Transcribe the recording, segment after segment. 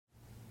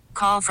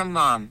Call from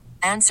mom.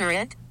 Answer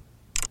it.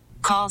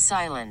 Call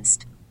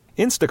silenced.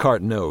 Instacart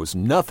knows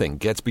nothing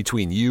gets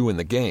between you and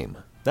the game.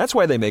 That's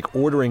why they make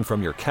ordering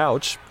from your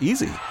couch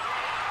easy.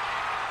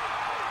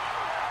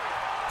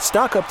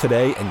 Stock up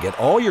today and get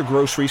all your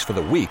groceries for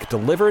the week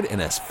delivered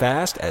in as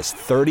fast as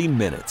 30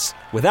 minutes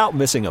without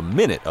missing a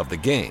minute of the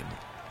game.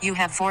 You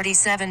have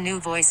 47 new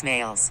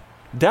voicemails.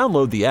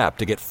 Download the app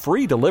to get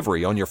free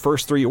delivery on your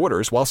first 3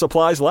 orders while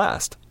supplies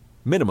last.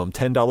 Minimum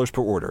 $10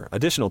 per order.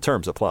 Additional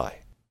terms apply.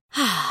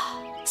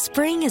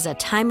 Spring is a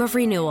time of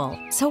renewal,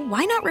 so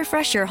why not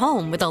refresh your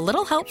home with a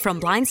little help from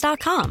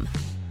Blinds.com?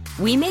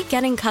 We make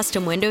getting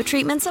custom window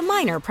treatments a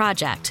minor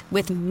project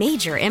with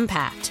major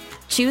impact.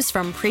 Choose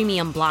from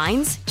premium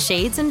blinds,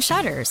 shades, and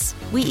shutters.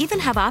 We even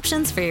have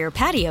options for your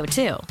patio,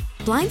 too.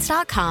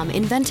 Blinds.com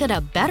invented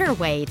a better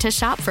way to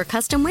shop for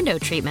custom window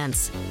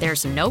treatments.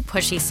 There's no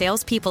pushy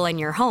salespeople in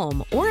your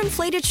home or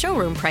inflated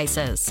showroom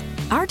prices.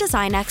 Our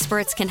design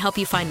experts can help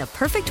you find the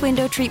perfect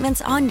window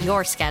treatments on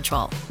your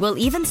schedule. We'll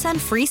even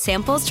send free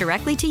samples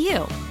directly to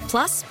you.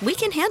 Plus, we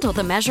can handle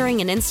the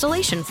measuring and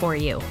installation for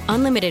you.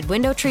 Unlimited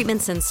window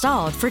treatments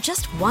installed for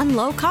just one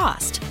low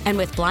cost. And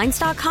with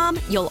Blinds.com,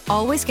 you'll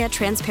always get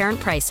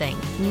transparent pricing.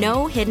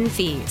 No hidden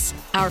fees.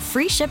 Our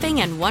free shipping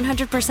and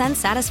 100%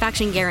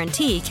 satisfaction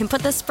guarantee can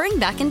put the spring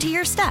back into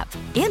your step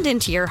and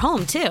into your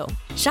home, too.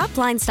 Shop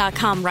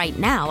Blinds.com right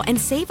now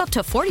and save up to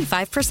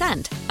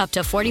 45%. Up to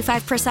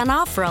 45%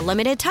 off for a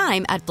limited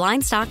time at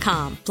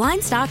Blinds.com.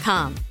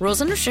 Blinds.com. Rules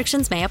and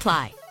restrictions may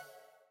apply.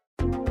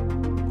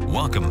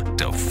 Welcome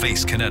to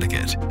Face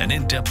Connecticut, an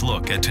in-depth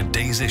look at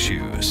today's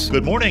issues.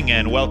 Good morning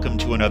and welcome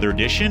to another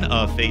edition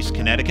of Face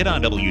Connecticut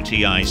on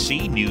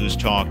WTIC News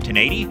Talk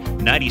 1080,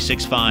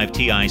 96.5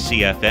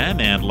 TIC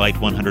FM and Light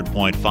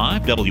 100.5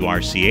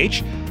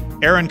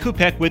 WRCH. Aaron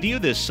Kupek with you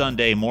this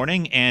Sunday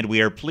morning, and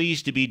we are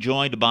pleased to be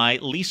joined by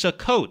Lisa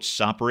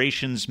Coates,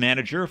 Operations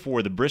Manager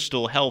for the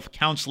Bristol Health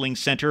Counseling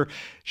Center.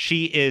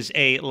 She is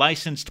a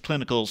licensed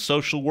clinical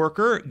social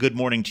worker. Good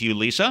morning to you,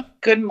 Lisa.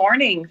 Good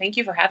morning. Thank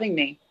you for having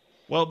me.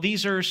 Well,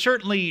 these are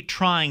certainly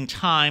trying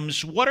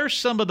times. What are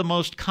some of the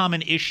most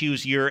common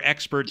issues your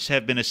experts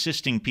have been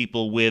assisting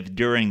people with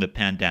during the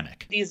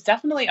pandemic? These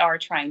definitely are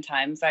trying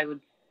times. I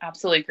would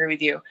absolutely agree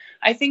with you.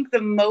 I think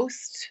the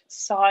most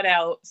sought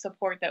out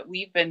support that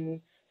we've been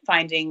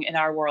finding in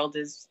our world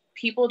is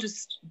people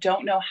just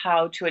don't know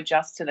how to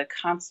adjust to the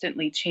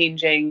constantly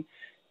changing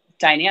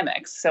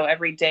dynamics. So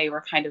every day we're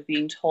kind of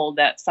being told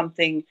that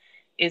something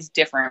is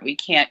different. We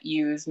can't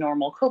use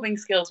normal coping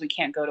skills. We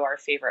can't go to our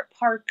favorite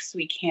parks.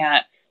 We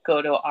can't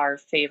go to our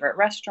favorite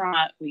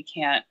restaurant. We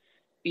can't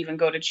even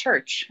go to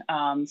church.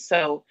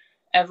 So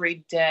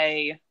every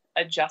day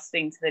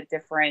adjusting to the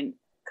different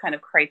kind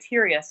of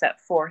criteria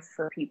set forth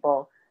for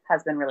people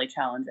has been really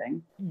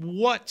challenging.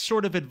 What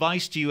sort of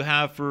advice do you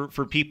have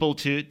for people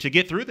to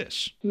get through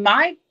this?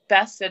 My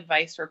best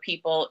advice for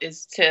people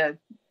is to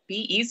be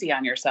easy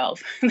on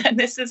yourself.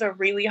 This is a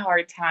really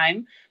hard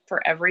time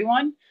for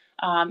everyone.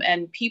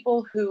 And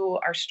people who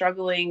are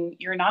struggling,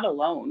 you're not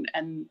alone.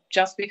 And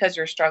just because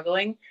you're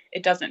struggling,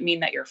 it doesn't mean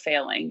that you're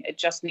failing. It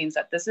just means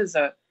that this is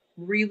a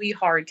really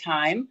hard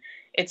time.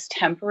 It's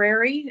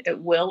temporary. It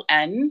will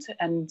end.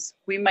 And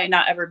we might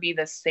not ever be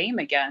the same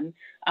again,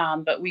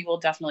 but we will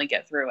definitely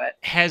get through it.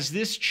 Has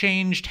this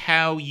changed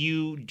how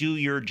you do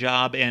your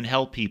job and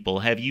help people?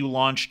 Have you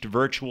launched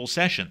virtual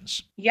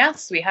sessions?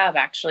 Yes, we have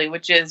actually,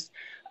 which is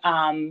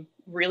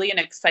really an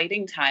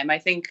exciting time. I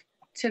think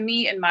to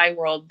me, in my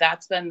world,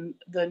 that's been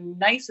the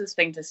nicest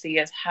thing to see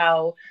is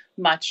how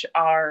much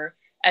our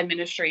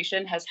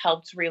administration has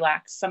helped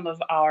relax some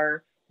of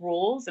our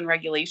rules and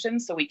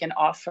regulations so we can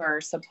offer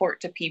support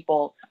to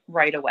people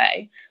right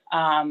away.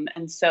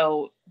 And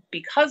so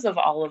because of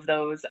all of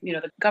those,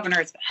 the governor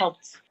has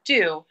helped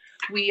do,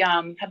 we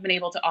have been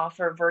able to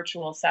offer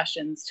virtual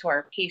sessions to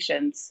our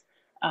patients,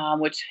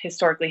 which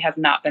historically have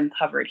not been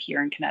covered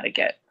here in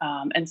Connecticut.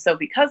 And so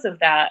because of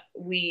that,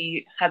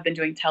 we have been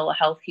doing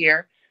telehealth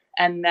here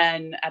and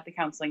then at the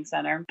counseling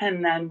center.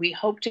 And then we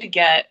hope to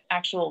get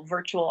actual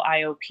virtual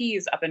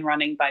IOPs up and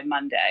running by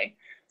Monday.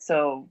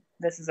 So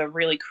this is a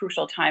really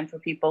crucial time for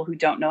people who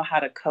don't know how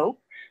to cope.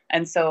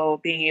 And so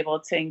being able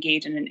to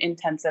engage in an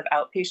intensive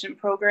outpatient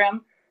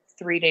program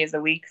 3 days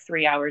a week,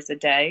 3 hours a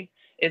day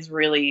is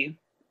really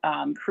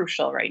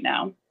crucial right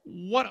now.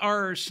 What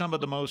are some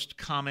of the most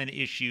common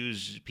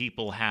issues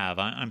people have?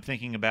 I'm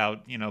thinking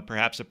about,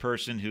 perhaps a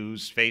person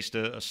who's faced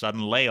a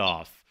sudden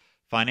layoff,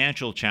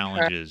 financial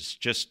challenges,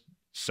 just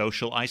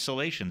social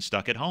isolation,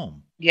 stuck at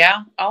home.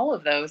 Yeah, all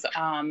of those,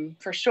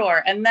 for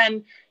sure. And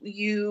then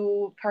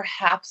you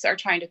perhaps are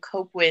trying to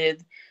cope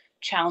with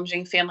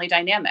challenging family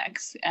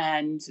dynamics.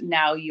 And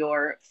now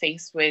you're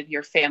faced with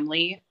your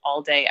family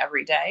all day,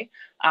 every day.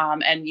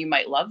 And you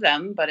might love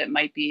them, but it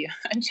might be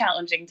a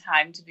challenging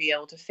time to be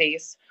able to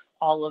face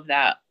all of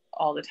that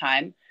all the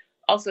time.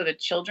 Also, the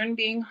children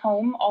being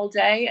home all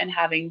day and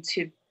having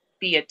to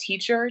be a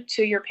teacher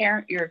to your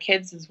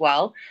kids as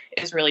well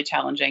is really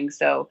challenging.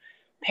 So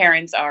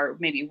parents are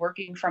maybe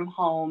working from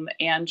home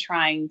and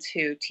trying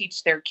to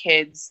teach their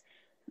kids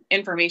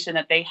information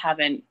that they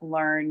haven't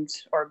learned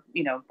or,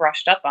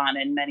 brushed up on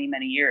in many,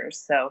 many years.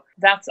 So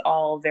that's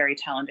all very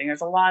challenging.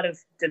 There's a lot of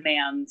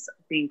demands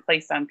being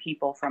placed on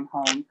people from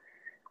home.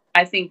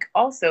 I think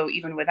also,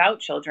 even without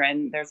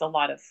children, there's a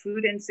lot of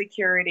food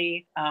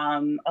insecurity.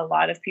 A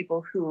lot of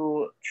people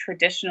who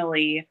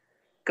traditionally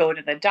go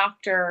to the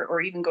doctor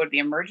or even go to the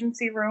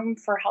emergency room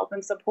for help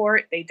and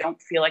support, they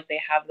don't feel like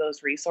they have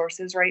those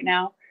resources right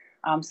now.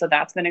 So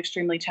that's been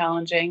extremely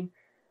challenging.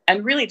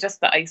 And really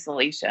just the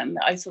isolation.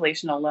 The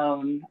isolation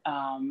alone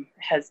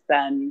has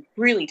been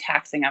really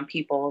taxing on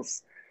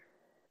people's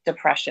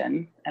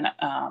depression. And,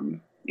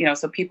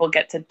 so people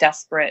get to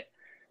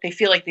they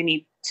feel like they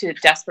need to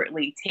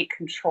desperately take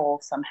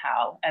control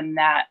somehow. And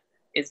that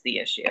is the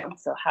issue.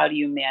 So how do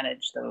you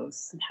manage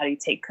those? And how do you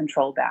take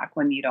control back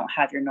when you don't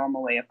have your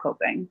normal way of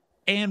coping?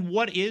 And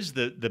what is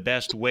the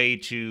best way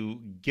to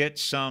get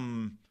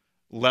some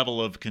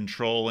level of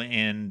control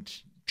and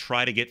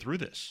try to get through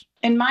this?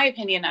 In my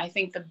opinion, I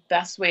think the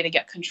best way to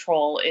get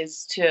control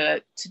is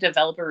to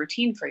develop a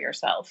routine for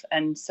yourself.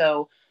 And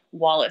so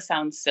while it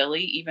sounds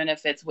silly, even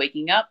if it's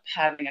waking up,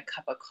 having a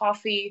cup of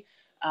coffee,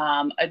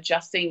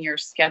 adjusting your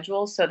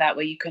schedule so that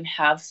way you can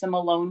have some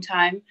alone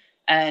time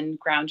and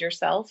ground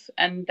yourself,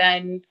 and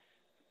then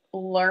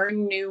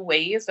learn new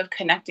ways of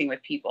connecting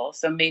with people.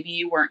 So maybe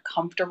you weren't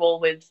comfortable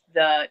with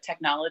the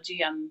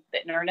technology on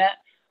the internet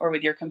or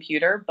with your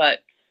computer, but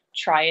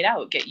try it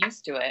out, get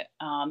used to it,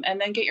 and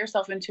then get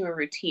yourself into a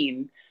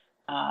routine,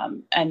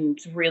 and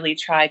really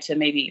try to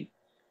maybe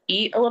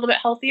eat a little bit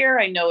healthier.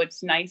 I know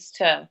it's nice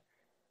to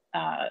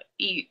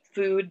eat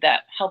food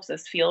that helps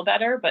us feel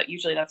better, but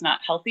usually that's not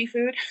healthy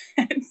food.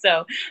 And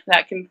so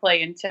that can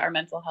play into our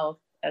mental health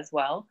as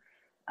well.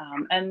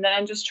 And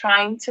then just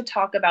trying to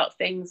talk about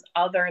things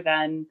other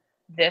than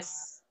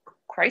this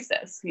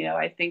crisis.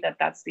 I think that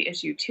that's the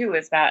issue too,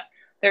 is that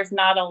there's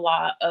not a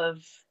lot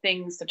of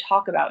things to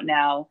talk about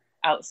now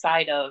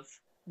outside of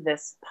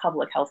this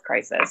public health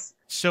crisis.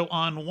 So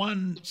on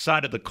one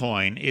side of the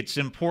coin, it's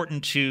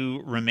important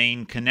to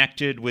remain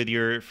connected with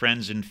your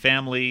friends and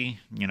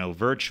family,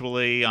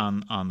 virtually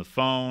on the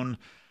phone.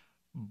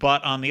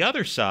 But on the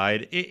other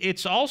side,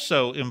 it's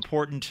also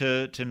important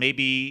to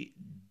maybe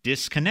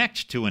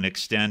disconnect to an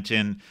extent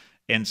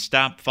and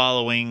stop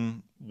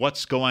following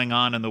what's going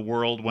on in the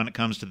world when it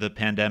comes to the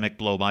pandemic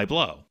blow by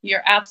blow.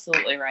 You're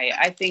absolutely right.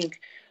 I think,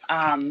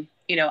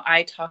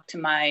 I talk to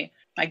my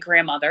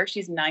grandmother.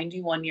 She's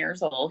 91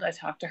 years old. I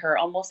talk to her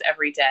almost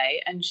every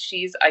day, and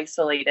she's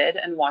isolated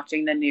and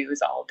watching the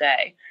news all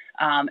day.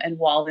 And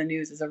while the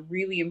news is a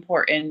really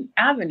important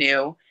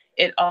avenue,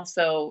 it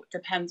also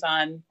depends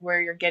on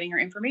where you're getting your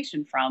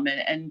information from,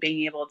 and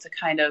being able to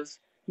kind of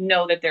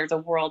know that there's a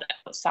world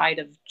outside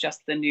of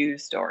just the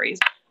news stories.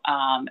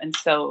 And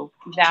so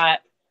that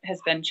has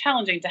been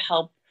challenging to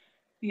help,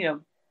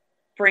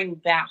 bring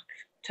back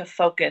to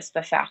focus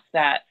the fact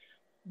that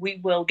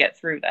we will get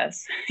through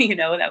this,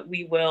 that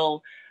we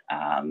will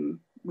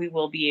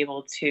be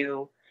able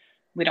to,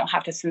 we don't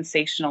have to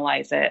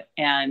sensationalize it,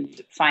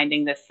 and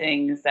finding the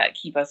things that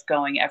keep us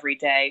going every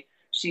day.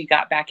 She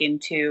got back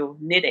into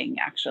knitting,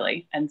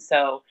 actually. And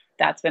so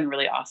that's been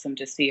really awesome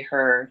to see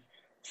her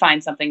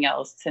find something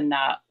else, to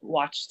not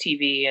watch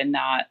TV and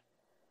not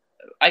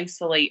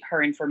isolate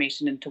her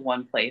information into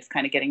one place,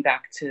 kind of getting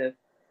back to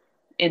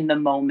in the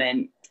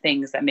moment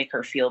things that make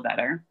her feel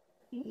better.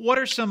 What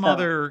are some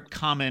other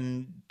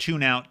common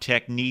tune-out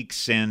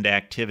techniques and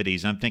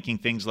activities? I'm thinking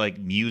things like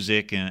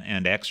music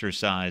and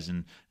exercise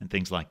and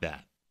things like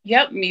that.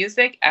 Yep,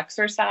 music,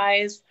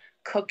 exercise,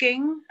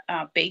 cooking,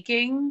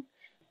 baking,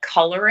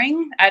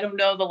 coloring. I don't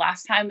know the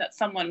last time that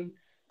someone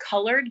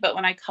colored, but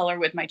when I color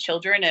with my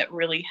children, it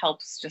really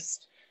helps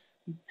just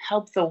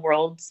help the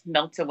world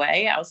melt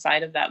away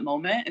outside of that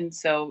moment. And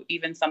so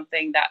even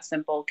something that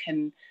simple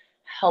can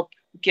help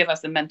give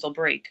us a mental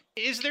break.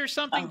 Is there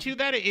something to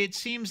that? It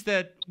seems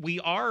that we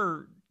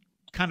are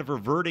kind of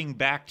reverting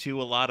back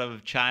to a lot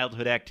of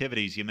childhood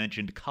activities. You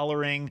mentioned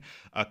coloring.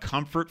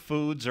 Comfort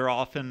foods are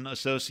often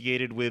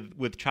associated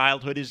with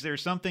childhood. Is there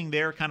something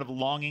there kind of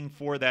longing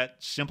for that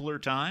simpler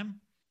time?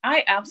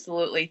 I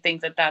absolutely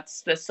think that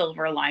that's the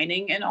silver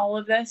lining in all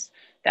of this,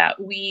 that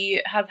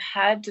we have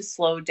had to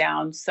slow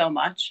down so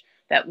much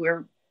that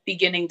we're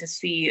beginning to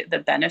see the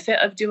benefit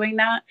of doing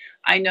that.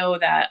 I know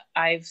that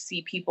I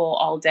see people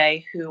all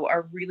day who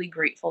are really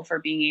grateful for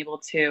being able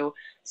to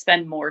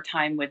spend more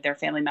time with their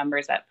family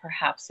members that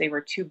perhaps they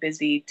were too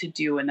busy to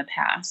do in the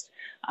past.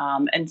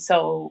 And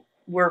so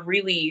we're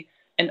really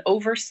an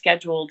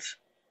overscheduled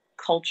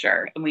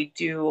culture, and we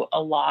do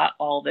a lot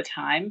all the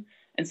time.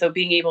 And so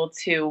being able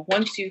to,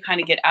 once you kind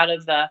of get out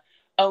of the,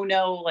 oh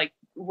no, like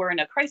we're in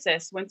a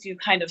crisis, once you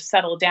kind of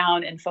settle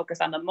down and focus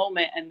on the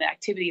moment and the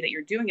activity that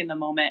you're doing in the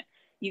moment,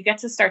 you get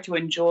to start to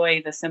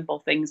enjoy the simple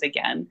things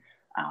again.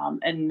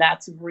 And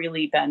that's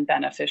really been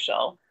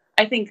beneficial.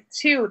 I think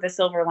too, the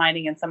silver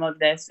lining in some of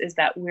this is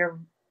that we're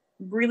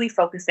really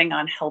focusing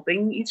on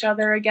helping each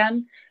other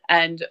again.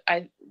 And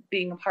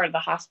being a part of the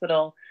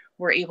hospital,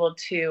 we're able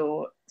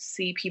to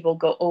see people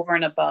go over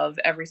and above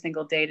every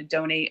single day to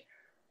donate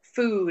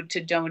food,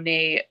 to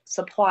donate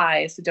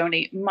supplies, to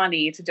donate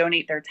money, to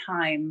donate their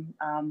time,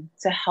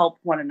 to help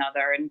one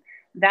another. And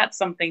that's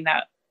something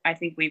that I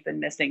think we've been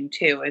missing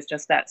too, is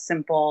just that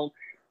simple,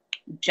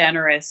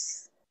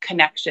 generous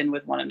connection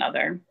with one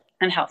another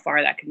and how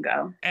far that can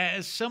go.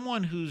 As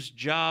someone whose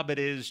job it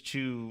is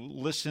to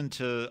listen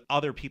to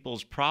other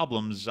people's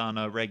problems on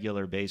a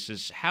regular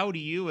basis, how do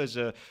you as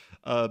a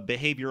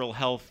behavioral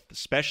health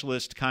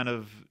specialist kind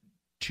of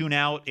tune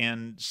out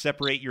and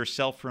separate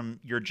yourself from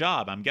your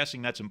job? I'm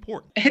guessing that's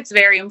important. It's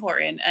very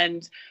important,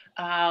 and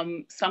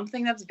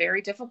something that's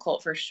very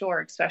difficult for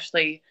sure,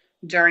 especially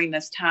during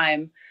this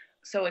time.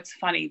 So it's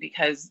funny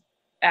because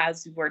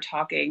as we're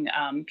talking,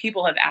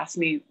 people have asked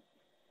me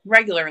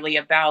regularly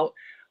about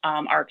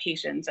our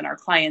patients and our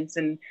clients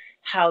and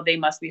how they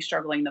must be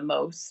struggling the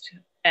most.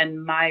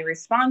 And my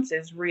response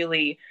is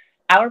really,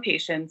 our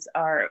patients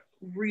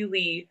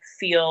really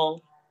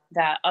feel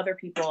that other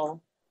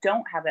people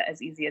don't have it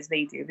as easy as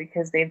they do,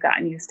 because they've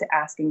gotten used to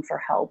asking for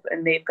help,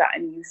 and they've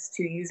gotten used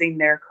to using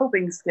their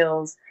coping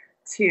skills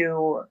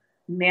to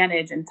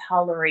manage and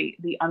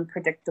tolerate the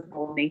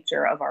unpredictable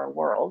nature of our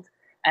world.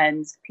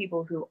 And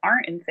people who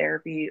aren't in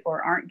therapy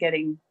or aren't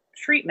getting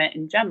treatment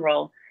in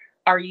general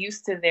are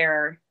used to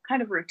their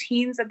kind of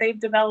routines that they've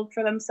developed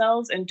for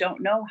themselves and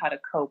don't know how to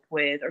cope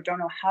with or don't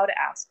know how to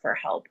ask for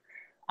help.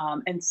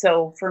 And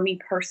so for me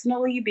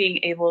personally, being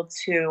able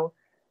to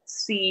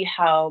see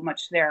how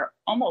much they're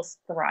almost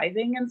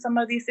thriving in some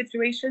of these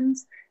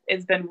situations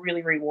has been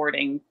really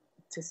rewarding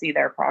to see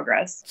their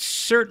progress.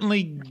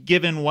 Certainly,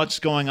 given what's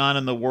going on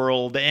in the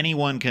world,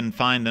 anyone can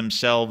find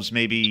themselves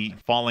maybe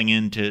falling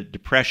into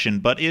depression.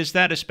 But is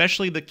that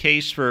especially the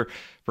case for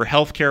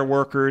healthcare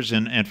workers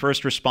and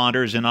first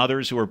responders and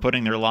others who are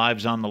putting their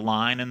lives on the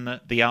line in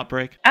the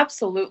outbreak?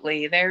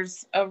 Absolutely.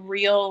 There's a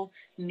real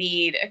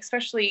need,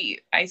 especially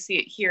I see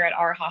it here at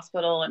our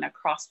hospital and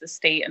across the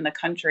state and the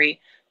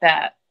country,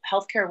 that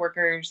healthcare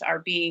workers are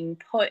being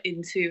put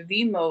into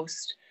the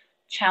most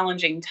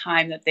challenging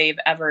time that they've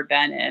ever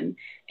been in.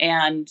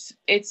 And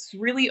it's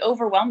really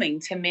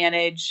overwhelming to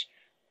manage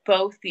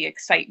both the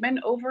excitement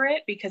over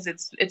it, because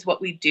it's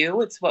what we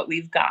do, it's what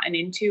we've gotten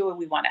into, and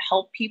we want to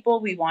help people,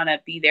 we want to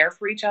be there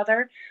for each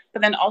other,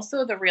 but then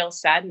also the real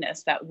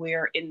sadness that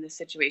we're in this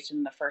situation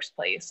in the first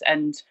place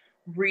and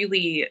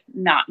really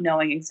not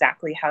knowing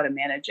exactly how to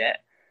manage it.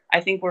 I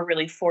think we're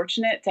really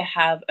fortunate to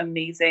have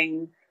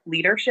amazing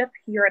leadership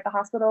here at the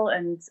hospital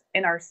and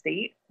in our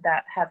state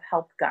that have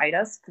helped guide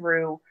us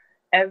through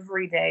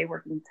every day,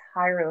 working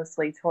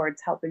tirelessly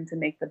towards helping to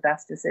make the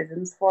best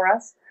decisions for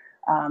us.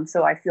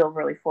 So I feel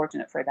really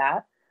fortunate for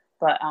that.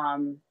 But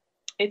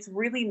it's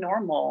really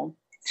normal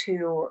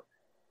to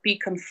be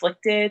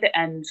conflicted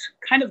and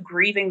kind of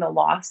grieving the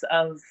loss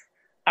of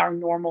our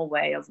normal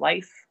way of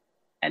life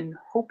and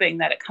hoping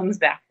that it comes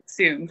back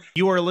soon.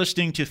 You are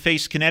listening to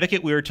Face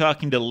Connecticut. We are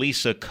talking to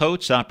Lisa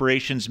Coates,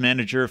 Operations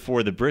Manager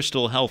for the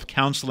Bristol Health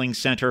Counseling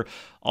Center,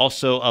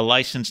 also a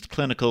licensed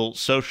clinical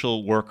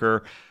social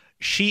worker.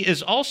 She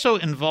is also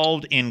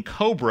involved in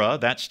COBRA,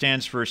 that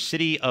stands for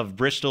City of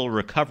Bristol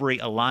Recovery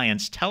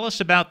Alliance. Tell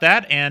us about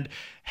that, and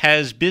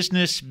has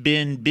business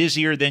been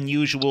busier than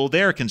usual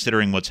there,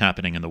 considering what's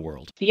happening in the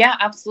world? Yeah,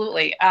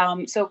 absolutely.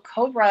 So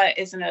COBRA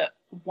is a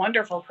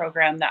wonderful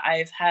program that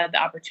I've had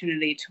the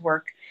opportunity to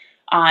work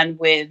on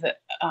with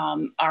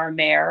our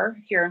mayor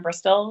here in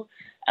Bristol,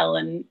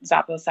 Ellen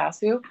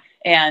Zappo-Sasu,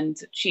 and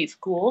Chief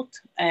Gould,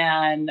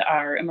 and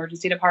our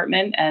emergency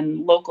department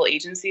and local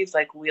agencies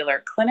like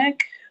Wheeler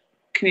Clinic,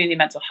 community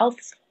mental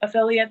health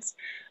affiliates.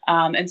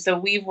 And so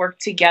we've worked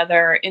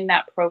together in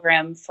that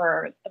program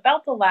for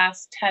about the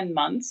last 10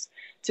 months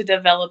to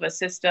develop a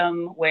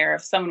system where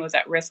if someone was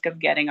at risk of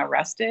getting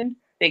arrested,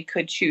 they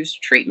could choose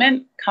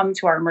treatment, come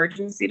to our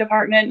emergency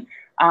department,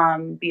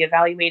 be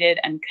evaluated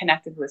and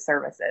connected with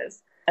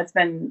services. It's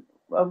been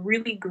a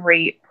really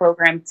great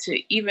program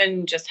to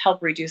even just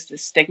help reduce the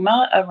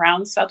stigma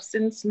around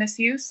substance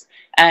misuse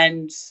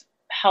and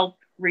help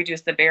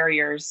reduce the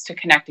barriers to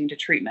connecting to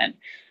treatment.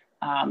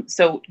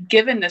 So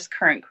given this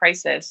current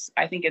crisis,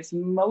 I think it's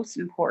most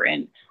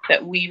important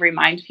that we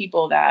remind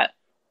people that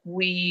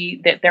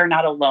they're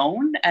not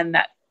alone and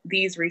that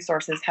these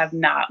resources have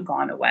not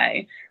gone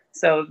away.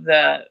 So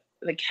the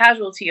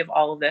casualty of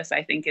all of this,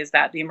 I think, is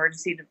that the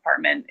emergency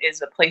department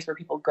is a place where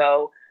people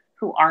go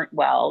who aren't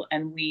well,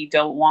 and we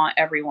don't want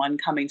everyone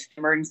coming to the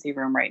emergency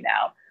room right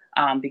now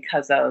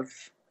because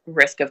of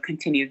risk of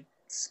continued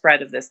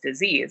spread of this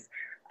disease.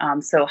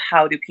 So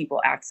how do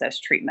people access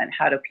treatment?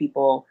 How do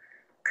people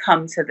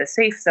come to the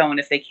safe zone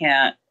if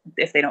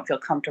they don't feel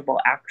comfortable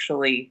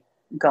actually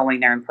going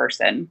there in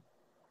person?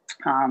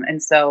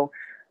 And so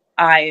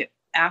I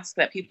ask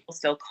that people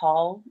still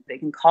call. They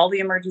can call the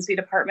emergency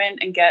department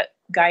and get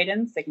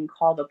guidance. They can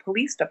call the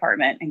police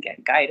department and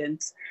get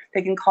guidance.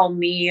 They can call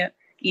me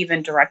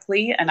even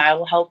directly, and I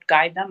will help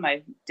guide them.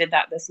 I did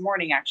that this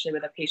morning, actually,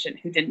 with a patient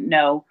who didn't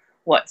know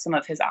what some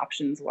of his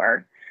options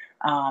were.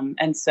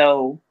 And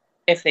so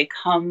if they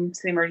come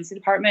to the emergency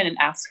department and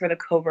ask for the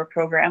COBRA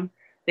program,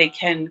 they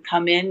can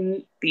come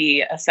in,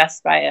 be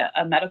assessed by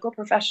a medical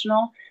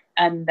professional,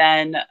 And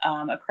then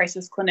a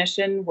crisis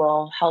clinician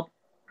will help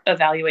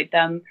evaluate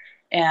them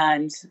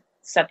and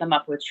set them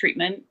up with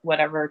treatment,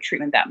 whatever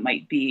treatment that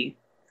might be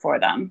for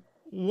them.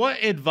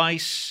 What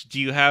advice do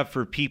you have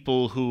for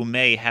people who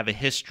may have a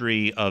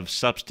history of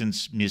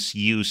substance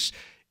misuse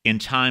in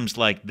times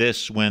like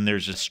this, when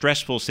there's a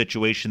stressful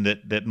situation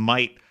that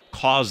might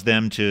cause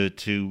them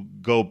to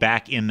go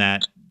back in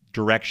that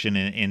direction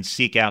and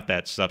seek out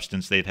that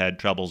substance they've had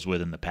troubles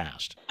with in the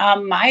past?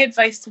 My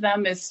advice to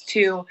them is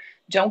to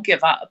don't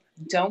give up.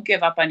 Don't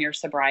give up on your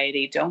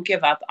sobriety. Don't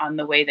give up on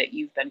the way that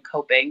you've been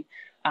coping.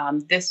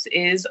 This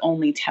is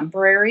only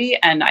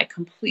temporary, and I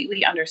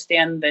completely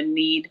understand the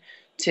need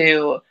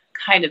to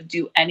kind of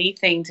do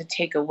anything to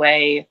take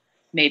away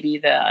maybe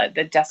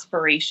the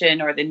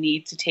desperation or the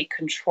need to take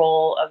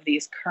control of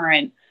these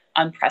current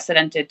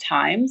unprecedented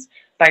times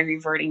by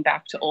reverting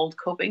back to old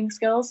coping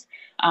skills.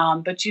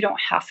 But you don't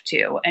have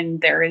to.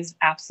 And there is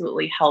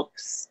absolutely help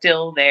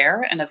still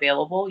there and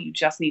available. You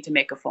just need to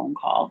make a phone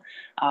call.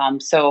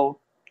 So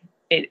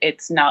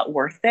it's not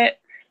worth it.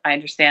 I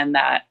understand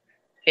that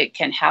it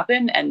can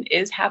happen and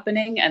is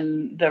happening,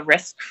 and the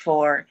risk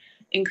for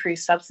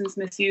increased substance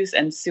misuse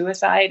and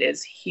suicide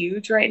is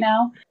huge right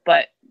now.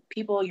 But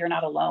people, you're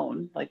not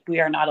alone. Like, we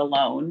are not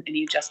alone, and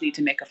you just need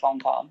to make a phone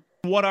call.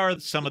 What are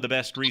some of the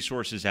best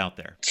resources out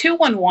there?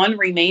 211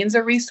 remains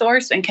a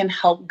resource and can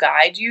help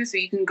guide you. So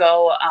you can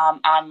go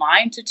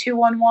online to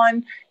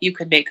 211. You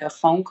could make a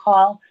phone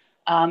call.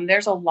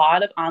 There's a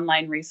lot of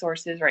online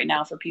resources right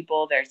now for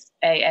people. There's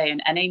AA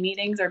and NA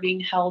meetings are being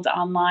held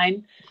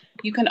online.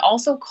 You can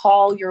also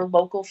call your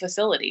local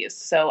facilities.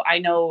 So I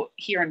know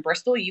here in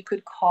Bristol, you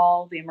could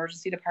call the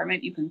emergency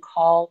department. You can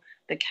call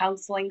the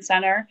counseling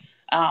center,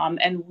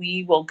 and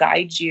we will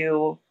guide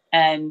you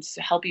and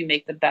help you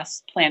make the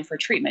best plan for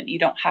treatment. You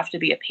don't have to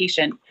be a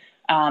patient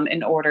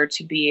in order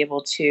to be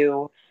able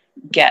to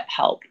get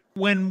help.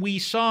 When we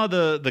saw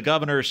the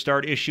governor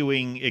start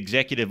issuing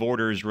executive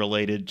orders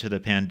related to the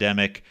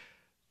pandemic,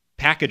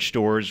 package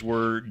stores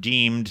were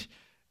deemed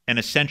an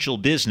essential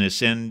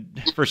business.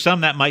 And for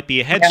some, that might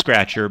be a head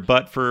scratcher,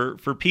 but for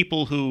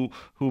people who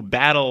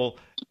battle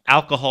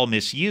alcohol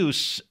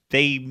misuse,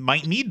 they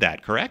might need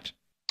that, correct?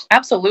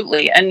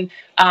 Absolutely. And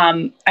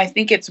I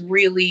think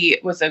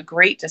was a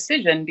great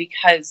decision,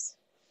 because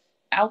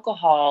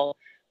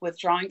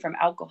withdrawing from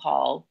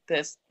alcohol,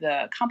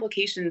 the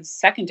complications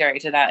secondary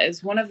to that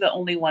is one of the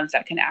only ones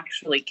that can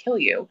actually kill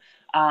you.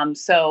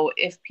 So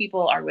if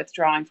people are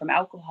withdrawing from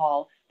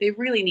alcohol, they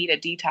really need a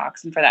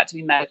detox, and for that to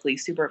be medically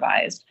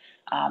supervised.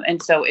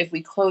 And so if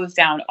we close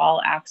down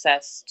all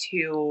access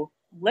to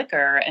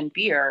liquor and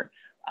beer,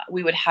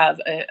 we would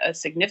have a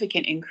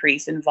significant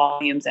increase in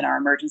volumes in our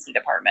emergency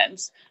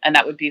departments, and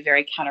that would be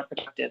very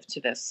counterproductive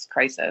to this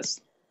crisis.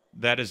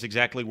 That is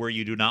exactly where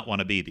you do not want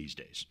to be these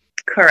days.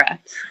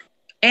 Correct.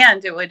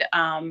 And it would,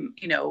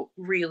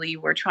 really,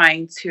 we're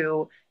trying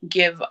to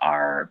give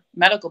our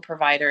medical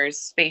providers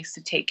space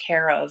to take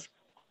care of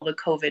the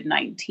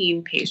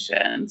COVID-19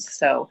 patients.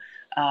 So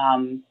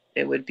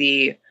it would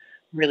be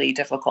really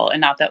difficult. And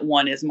not that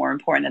one is more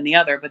important than the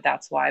other, but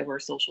that's why we're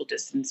social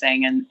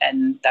distancing.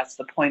 And that's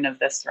the point of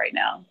this right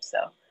now.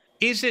 So,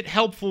 is it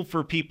helpful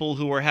for people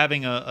who are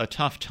having a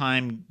tough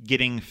time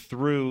getting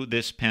through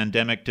this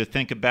pandemic to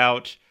think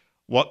about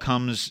what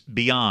comes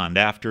beyond,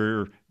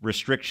 after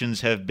restrictions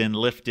have been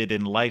lifted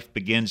and life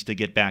begins to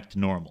get back to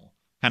normal?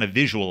 Kind of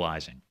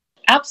visualizing.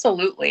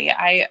 Absolutely.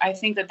 I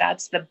think that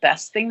that's the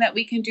best thing that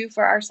we can do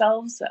for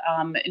ourselves.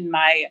 In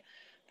my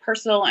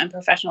personal and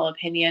professional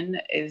opinion,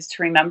 is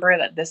to remember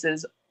that this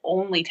is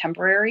only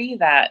temporary,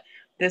 that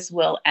this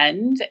will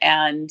end.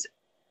 And,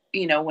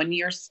 when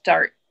you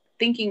start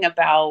thinking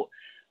about,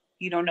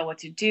 you don't know what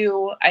to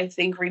do, I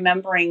think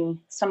remembering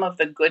some of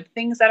the good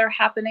things that are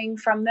happening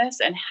from this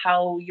and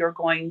how you're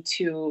going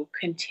to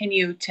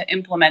continue to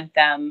implement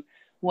them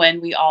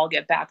when we all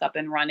get back up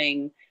and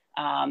running.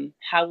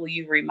 How will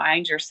you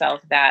remind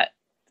yourself that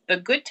the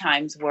good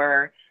times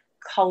were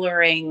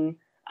coloring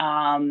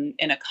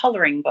in a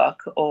coloring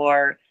book,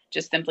 or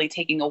just simply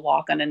taking a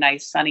walk on a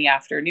nice sunny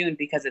afternoon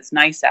because it's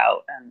nice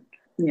out,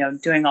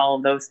 and, doing all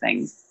of those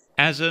things.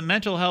 As a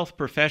mental health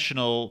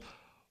professional,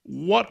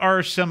 what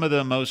are some of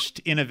the most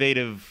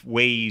innovative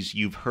ways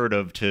you've heard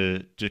of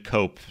to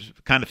cope?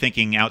 Kind of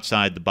thinking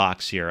outside the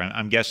box here.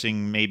 I'm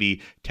guessing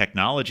maybe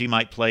technology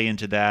might play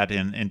into that,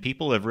 and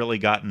people have really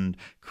gotten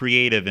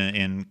creative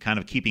in kind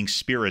of keeping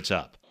spirits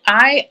up.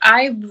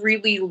 I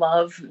really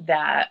love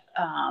that.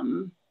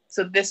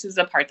 So this is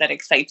the part that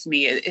excites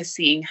me, is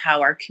seeing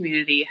how our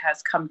community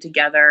has come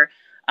together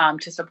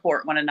to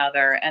support one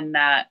another, and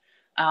that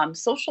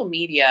social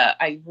media,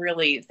 I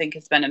really think,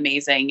 has been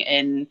amazing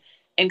in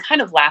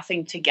kind of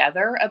laughing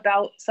together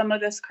about some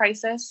of this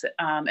crisis.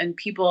 And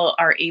people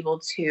are able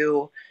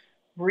to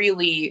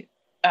really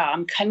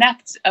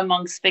connect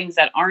amongst things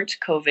that aren't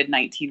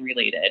COVID-19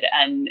 related,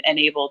 and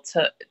able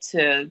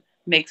to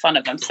make fun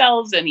of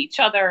themselves and each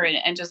other,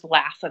 and just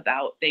laugh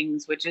about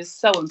things, which is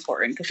so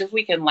important, because if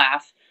we can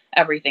laugh,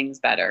 everything's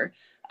better.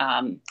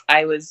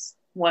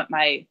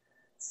 My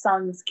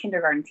son's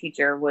kindergarten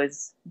teacher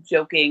was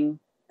joking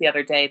the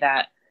other day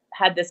that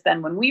had this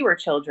been when we were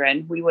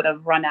children, we would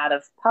have run out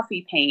of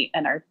puffy paint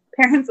and our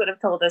parents would have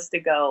told us to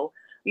go,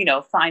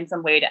 find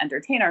some way to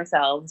entertain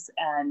ourselves.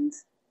 And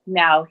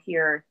now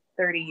here,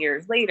 30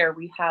 years later,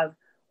 we have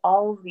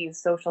all of these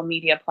social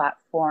media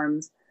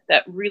platforms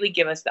that really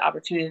give us the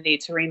opportunity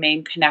to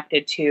remain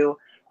connected to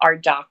our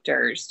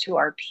doctors, to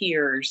our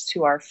peers,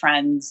 to our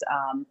friends,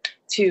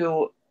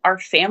 to our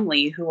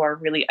family who are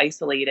really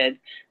isolated.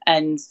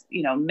 And,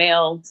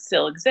 mail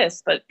still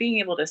exists, but being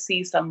able to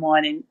see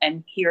someone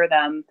and hear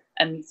them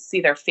and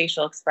see their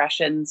facial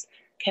expressions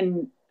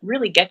can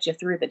really get you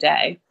through the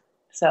day.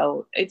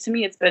 So to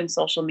me, it's been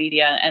social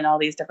media and all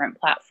these different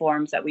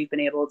platforms that we've been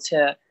able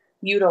to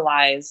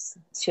utilize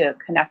to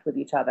connect with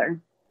each other.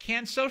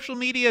 Can social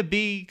media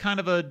be kind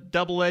of a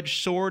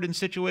double-edged sword in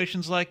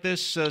situations like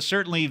this?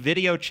 Certainly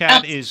video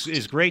chat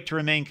is great to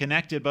remain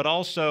connected, but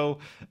also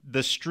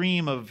the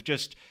stream of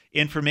just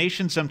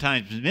information,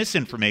 sometimes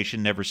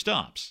misinformation, never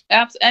stops.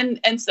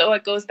 And so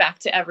it goes back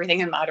to everything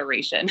in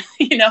moderation.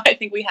 I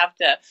think we have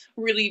to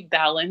really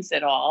balance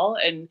it all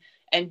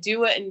and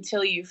do it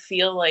until you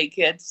feel like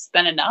it's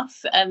been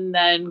enough, and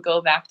then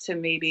go back to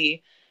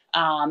maybe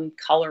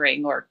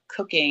coloring or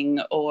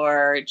cooking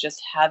or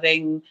just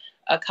having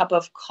a cup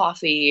of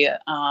coffee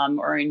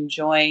or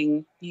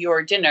enjoying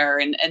your dinner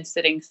and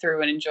sitting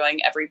through and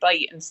enjoying every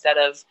bite instead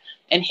of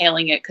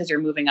inhaling it because you're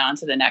moving on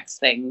to the next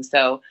thing.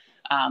 So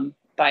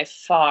by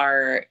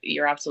far,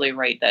 you're absolutely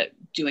right that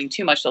doing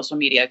too much social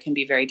media can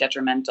be very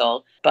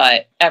detrimental,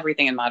 but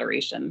everything in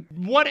moderation.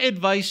 What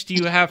advice do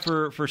you have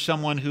for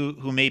someone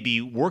who may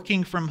be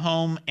working from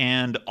home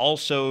and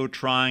also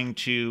trying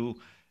to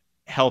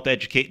help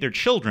educate their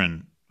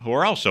children who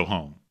are also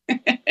home?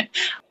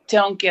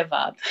 Don't give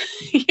up.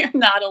 You're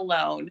not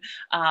alone.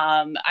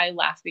 I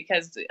laugh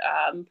because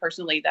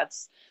personally,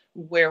 that's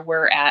where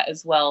we're at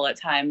as well at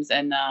times.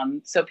 And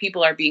so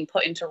people are being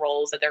put into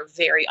roles that they're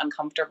very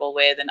uncomfortable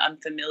with and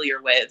unfamiliar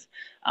with.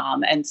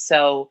 And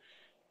so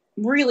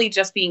really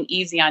just being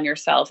easy on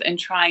yourself and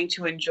trying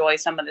to enjoy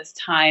some of this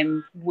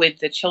time with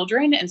the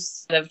children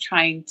instead of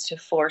trying to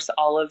force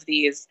all of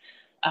these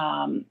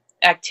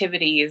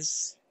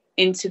activities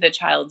into the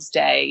child's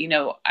day.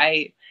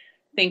 I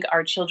think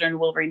our children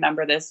will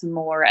remember this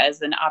more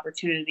as an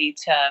opportunity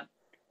to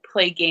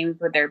play games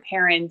with their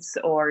parents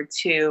or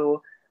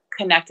to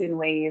connect in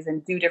ways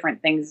and do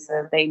different things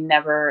that they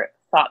never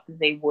thought that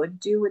they would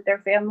do with their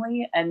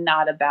family, and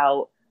not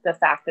about the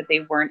fact that they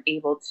weren't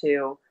able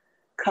to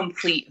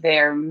complete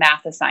their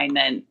math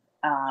assignment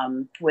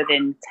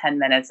within 10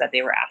 minutes that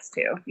they were asked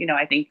to.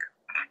 I think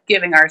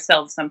giving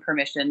ourselves some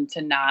permission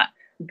to not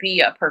be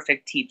a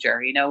perfect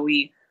teacher.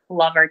 We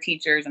love our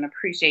teachers and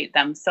appreciate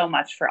them so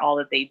much for all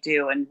that they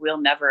do, and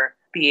we'll never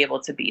be able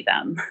to be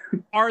them.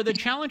 Are the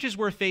challenges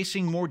we're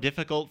facing more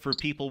difficult for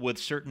people with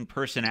certain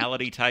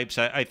personality types?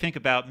 I think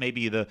about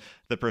maybe the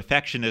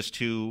perfectionist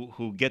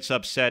who gets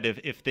upset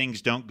if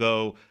things don't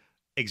go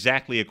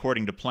exactly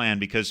according to plan,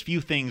 because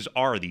few things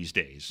are these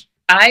days.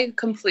 I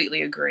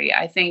completely agree.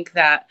 I think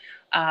that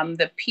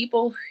the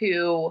people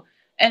who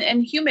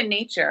And human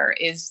nature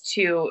is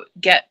to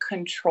get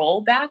control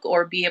back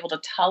or be able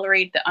to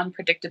tolerate the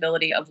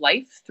unpredictability of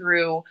life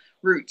through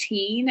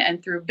routine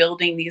and through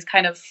building these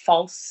kind of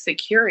false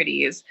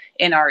securities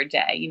in our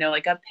day,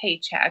 like a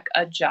paycheck,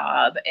 a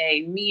job,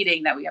 a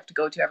meeting that we have to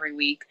go to every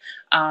week,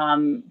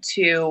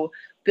 to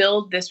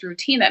build this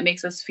routine that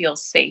makes us feel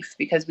safe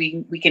because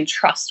we can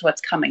trust what's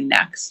coming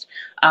next.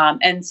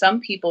 And some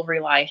people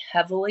rely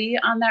heavily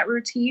on that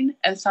routine,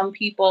 and some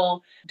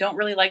people don't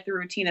really like the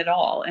routine at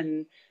all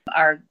and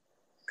are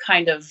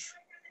kind of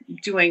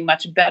doing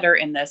much better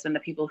in this than the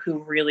people who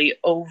really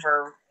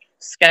over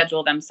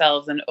schedule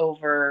themselves and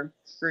over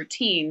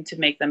routine to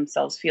make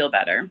themselves feel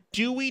better.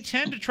 Do we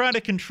tend to try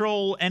to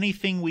control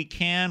anything we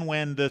can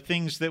when the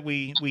things that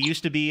we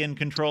used to be in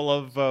control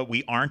of,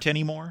 we aren't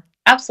anymore?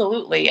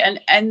 Absolutely.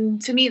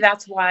 And to me,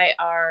 that's why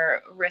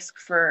our risk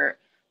for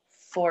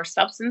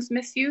substance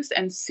misuse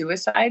and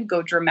suicide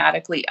go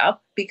dramatically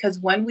up, because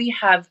when we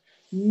have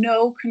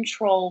no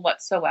control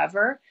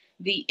whatsoever,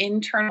 the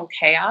internal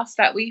chaos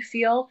that we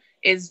feel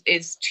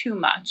is too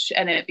much,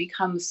 and it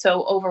becomes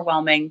so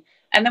overwhelming.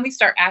 And then we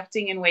start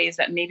acting in ways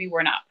that maybe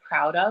we're not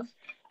proud of.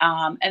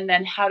 And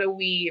then how do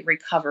we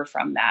recover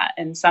from that?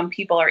 And some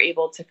people are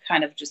able to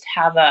kind of just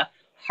have a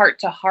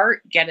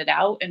heart-to-heart, get it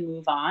out and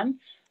move on.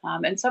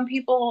 And some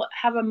people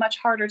have a much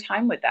harder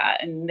time with that,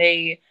 and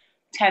they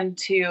tend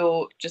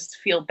to just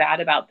feel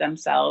bad about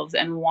themselves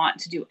and want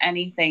to do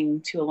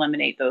anything to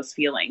eliminate those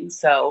feelings.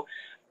 So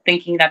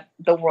thinking that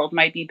the world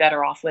might be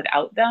better off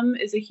without them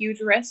is a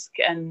huge risk,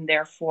 and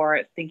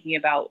therefore thinking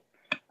about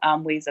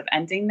ways of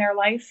ending their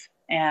life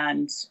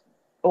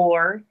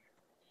or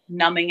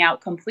numbing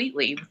out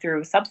completely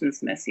through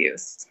substance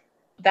misuse.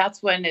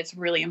 That's when it's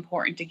really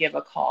important to give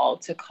a call,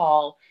 to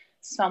call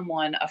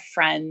someone, a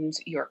friend,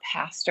 your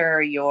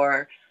pastor,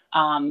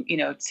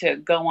 to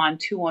go on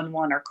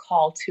 211 or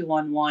call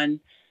 211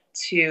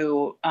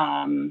 to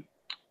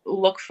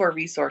look for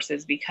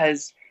resources,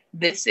 because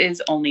this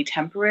is only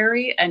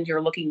temporary, and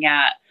you're looking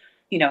at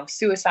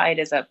suicide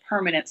is a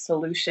permanent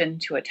solution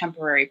to a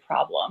temporary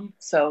problem.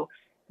 So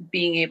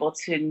being able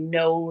to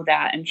know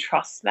that and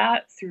trust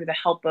that through the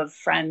help of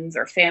friends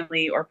or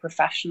family or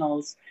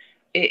professionals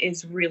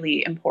is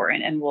really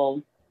important and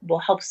will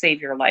help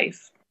save your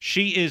life.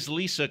 She is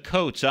Lisa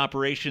Coates,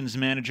 Operations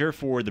Manager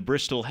for the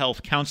Bristol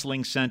Health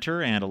Counseling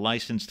Center and a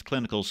licensed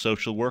clinical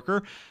social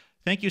worker.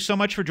 Thank you so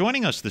much for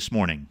joining us this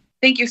morning.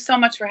 Thank you so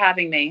much for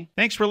having me.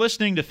 Thanks for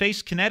listening to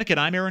Face Connecticut.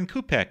 I'm Aaron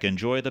Kupek.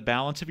 Enjoy the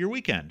balance of your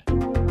weekend.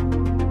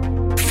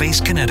 Face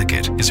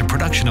Connecticut is a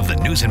production of the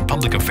News and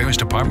Public Affairs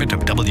Department of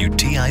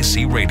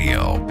WTIC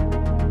Radio.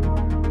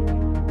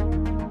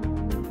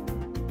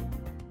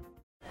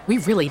 We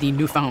really need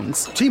new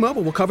phones.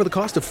 T-Mobile will cover the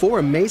cost of 4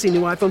 amazing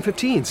new iPhone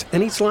 15s,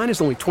 and each line is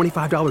only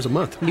 $25 a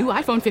month. New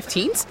iPhone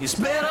 15s? It's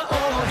better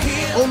over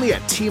here. Only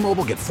at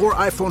T-Mobile, get 4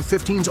 iPhone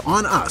 15s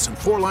on us and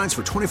 4 lines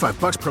for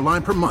 $25 per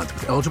line per month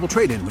with eligible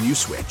trade-in when you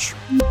switch.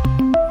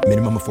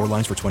 Minimum of 4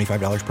 lines for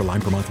 $25 per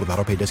line per month with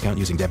autopay discount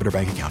using debit or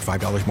bank account.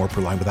 $5 more per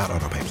line without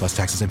autopay, plus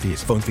taxes and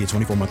fees. Phone fee at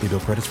 24 monthly bill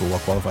credits for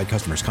well-qualified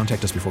customers.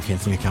 Contact us before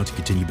canceling account to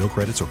continue bill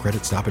credits or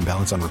credit stop and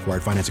balance on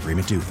required finance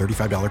agreement due.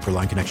 $35 per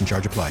line connection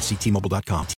charge applies. See T-Mobile.com.